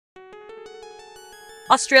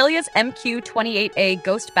Australia's MQ-28A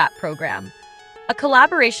Ghost Bat program, a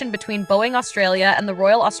collaboration between Boeing Australia and the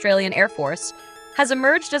Royal Australian Air Force, has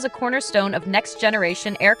emerged as a cornerstone of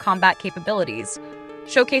next-generation air combat capabilities,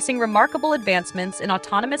 showcasing remarkable advancements in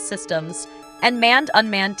autonomous systems and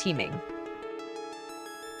manned-unmanned teaming.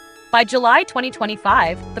 By July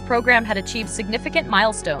 2025, the program had achieved significant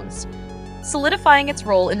milestones, solidifying its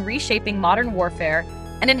role in reshaping modern warfare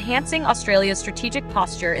and enhancing Australia's strategic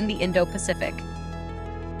posture in the Indo-Pacific.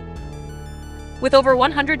 With over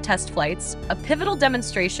 100 test flights, a pivotal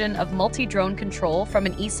demonstration of multi-drone control from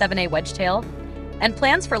an E-7A Wedgetail, and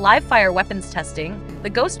plans for live-fire weapons testing, the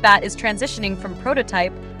Ghost Bat is transitioning from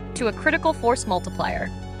prototype to a critical force multiplier.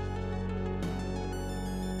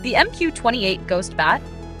 The MQ-28 Ghost Bat,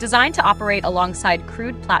 designed to operate alongside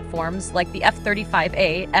crewed platforms like the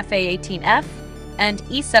F-35A, F/A-18F, and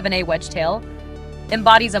E-7A Wedgetail,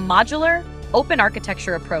 embodies a modular, open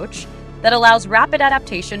architecture approach that allows rapid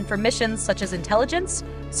adaptation for missions such as intelligence,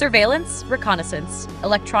 surveillance, reconnaissance,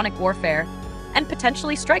 electronic warfare, and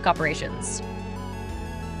potentially strike operations.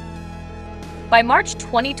 By March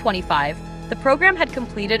 2025, the program had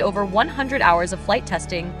completed over 100 hours of flight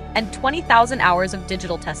testing and 20,000 hours of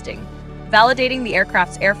digital testing, validating the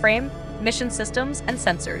aircraft's airframe, mission systems, and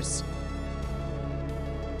sensors.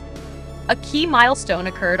 A key milestone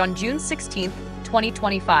occurred on June 16,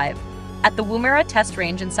 2025, at the Woomera test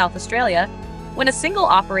range in South Australia, when a single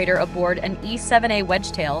operator aboard an E-7A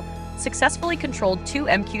Wedgetail successfully controlled 2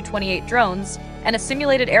 MQ-28 drones and a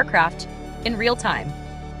simulated aircraft in real time.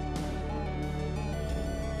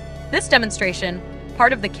 This demonstration,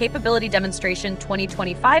 part of the Capability Demonstration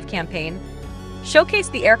 2025 campaign,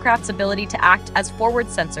 showcased the aircraft's ability to act as forward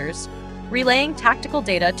sensors, relaying tactical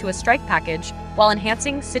data to a strike package while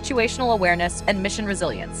enhancing situational awareness and mission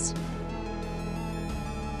resilience.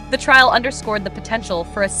 The trial underscored the potential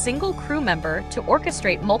for a single crew member to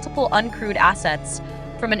orchestrate multiple uncrewed assets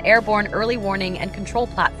from an airborne early warning and control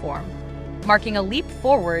platform, marking a leap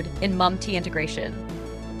forward in MUM-T integration.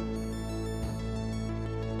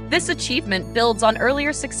 This achievement builds on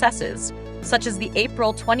earlier successes, such as the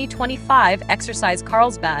April 2025 exercise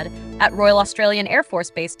Carlsbad at Royal Australian Air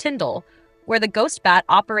Force Base Tyndall, where the Ghost Bat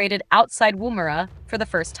operated outside Woomera for the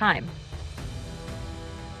first time.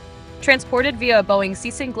 Transported via a Boeing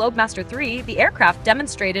Seasing Globemaster III, the aircraft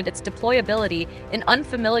demonstrated its deployability in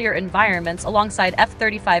unfamiliar environments alongside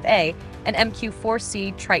F-35A and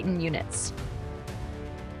MQ-4C Triton units.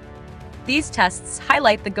 These tests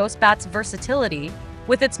highlight the Ghost Bat's versatility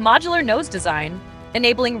with its modular nose design,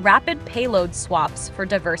 enabling rapid payload swaps for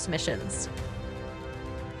diverse missions.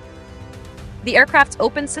 The aircraft's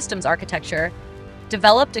open systems architecture,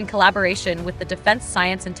 developed in collaboration with the Defense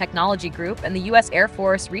Science and Technology Group and the U.S. Air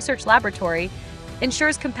Force Research Laboratory,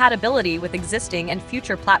 ensures compatibility with existing and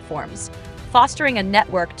future platforms, fostering a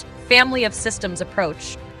networked, family of systems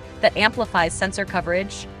approach that amplifies sensor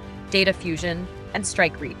coverage, data fusion, and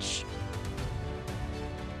strike reach.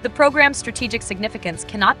 The program's strategic significance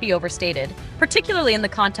cannot be overstated, particularly in the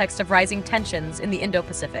context of rising tensions in the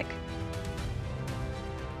Indo-Pacific.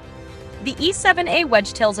 The E-7A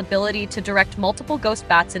Wedgetail's ability to direct multiple Ghost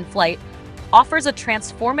Bats in flight offers a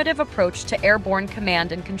transformative approach to airborne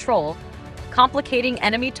command and control, complicating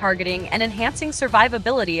enemy targeting and enhancing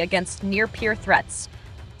survivability against near-peer threats,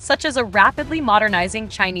 such as a rapidly modernizing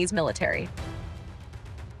Chinese military.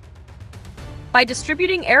 By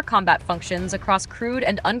distributing air combat functions across crewed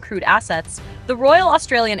and uncrewed assets, the Royal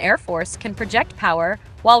Australian Air Force can project power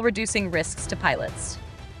while reducing risks to pilots.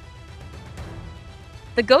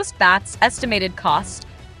 The Ghost Bat's estimated cost,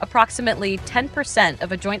 approximately 10%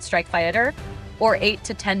 of a Joint Strike Fighter, or 8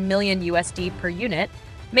 to 10 million USD per unit,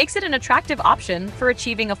 makes it an attractive option for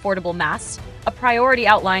achieving affordable mass, a priority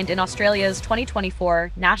outlined in Australia's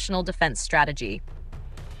 2024 National Defence Strategy.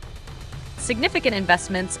 Significant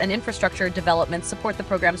investments and infrastructure development support the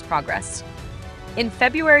program's progress. In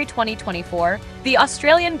February 2024, the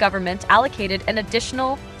Australian government allocated an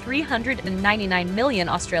additional 399 million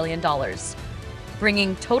Australian dollars,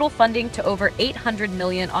 bringing total funding to over 800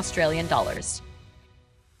 million Australian dollars.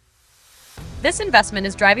 This investment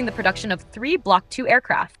is driving the production of 3 Block II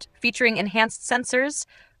aircraft, featuring enhanced sensors,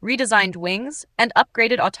 redesigned wings, and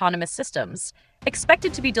upgraded autonomous systems,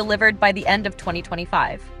 expected to be delivered by the end of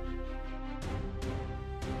 2025.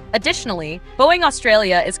 Additionally, Boeing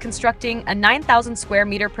Australia is constructing a 9,000 square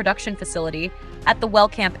meter production facility at the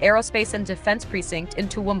Wellcamp Aerospace and Defence Precinct in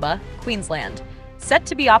Toowoomba, Queensland, set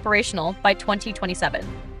to be operational by 2027.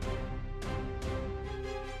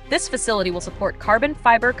 This facility will support carbon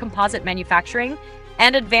fiber composite manufacturing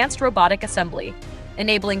and advanced robotic assembly,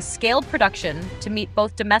 enabling scaled production to meet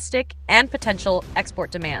both domestic and potential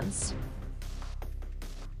export demands.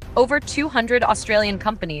 Over 200 Australian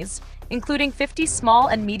companies, including 50 small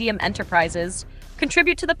and medium enterprises,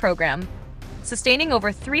 contribute to the program, sustaining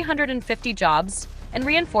over 350 jobs and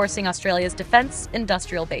reinforcing Australia's defence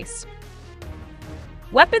industrial base.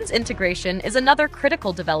 Weapons integration is another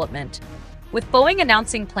critical development, with Boeing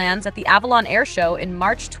announcing plans at the Avalon Air Show in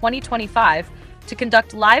March 2025 to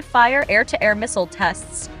conduct live-fire air-to-air missile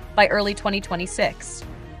tests by early 2026.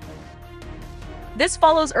 This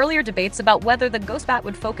follows earlier debates about whether the Ghostbat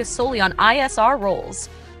would focus solely on ISR roles,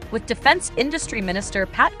 with Defense Industry Minister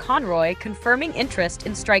Pat Conroy confirming interest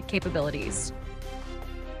in strike capabilities.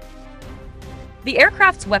 The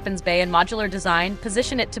aircraft's weapons bay and modular design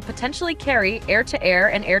position it to potentially carry air-to-air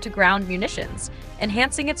and air-to-ground munitions,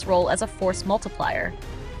 enhancing its role as a force multiplier.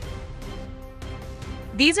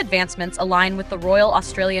 These advancements align with the Royal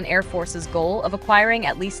Australian Air Force's goal of acquiring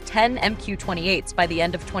at least 10 MQ-28s by the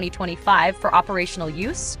end of 2025 for operational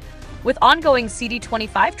use, with ongoing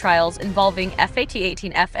CD-25 trials involving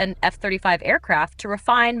F/A-18F and F-35 aircraft to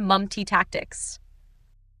refine MUM-T tactics.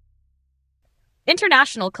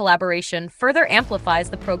 International collaboration further amplifies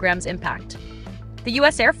the program's impact. The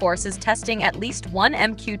U.S. Air Force is testing at least one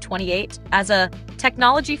MQ-28 as a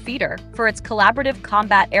technology feeder for its Collaborative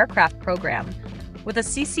Combat Aircraft program, with a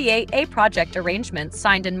CCAA project arrangement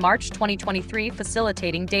signed in March 2023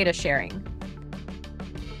 facilitating data sharing.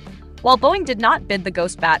 While Boeing did not bid the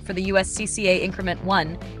Ghostbat for the U.S. CCA Increment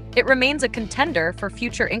 1, it remains a contender for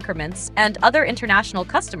future increments and other international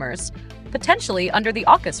customers, potentially under the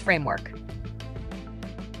AUKUS framework.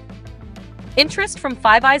 Interest from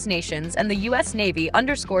Five Eyes nations and the U.S. Navy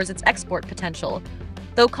underscores its export potential,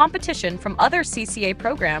 though competition from other CCA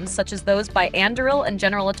programs such as those by Anduril and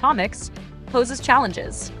General Atomics poses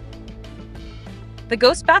challenges. The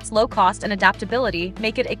Ghostbat's low cost and adaptability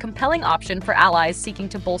make it a compelling option for allies seeking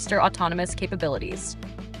to bolster autonomous capabilities.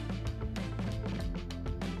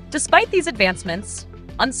 Despite these advancements,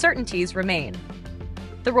 uncertainties remain.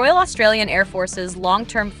 The Royal Australian Air Force's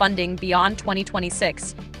long-term funding beyond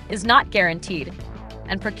 2026 is not guaranteed,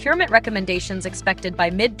 and procurement recommendations expected by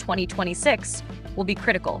mid-2026 will be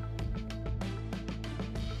critical.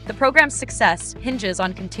 The program's success hinges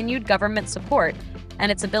on continued government support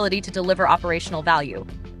and its ability to deliver operational value.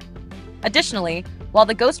 Additionally, while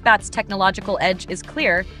the Ghostbat's technological edge is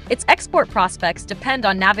clear, its export prospects depend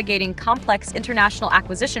on navigating complex international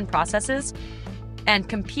acquisition processes and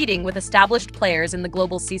competing with established players in the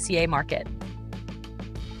global CCA market.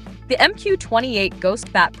 The MQ-28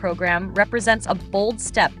 Ghostbat program represents a bold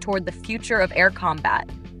step toward the future of air combat,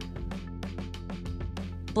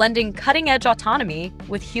 blending cutting-edge autonomy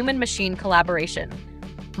with human-machine collaboration.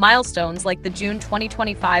 Milestones like the June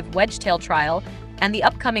 2025 Wedgetail trial and the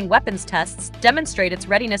upcoming weapons tests demonstrate its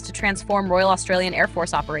readiness to transform Royal Australian Air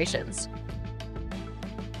Force operations.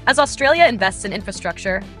 As Australia invests in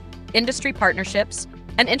infrastructure, industry partnerships,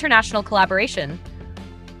 and international collaboration,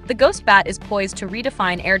 the Ghostbat is poised to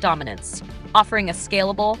redefine air dominance, offering a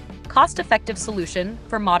scalable, cost-effective solution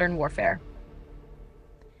for modern warfare.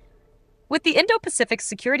 With the Indo-Pacific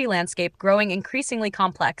security landscape growing increasingly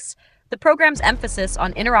complex, the program's emphasis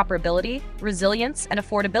on interoperability, resilience, and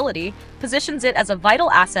affordability positions it as a vital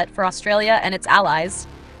asset for Australia and its allies,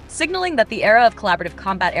 signaling that the era of collaborative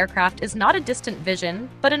combat aircraft is not a distant vision,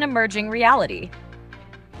 but an emerging reality.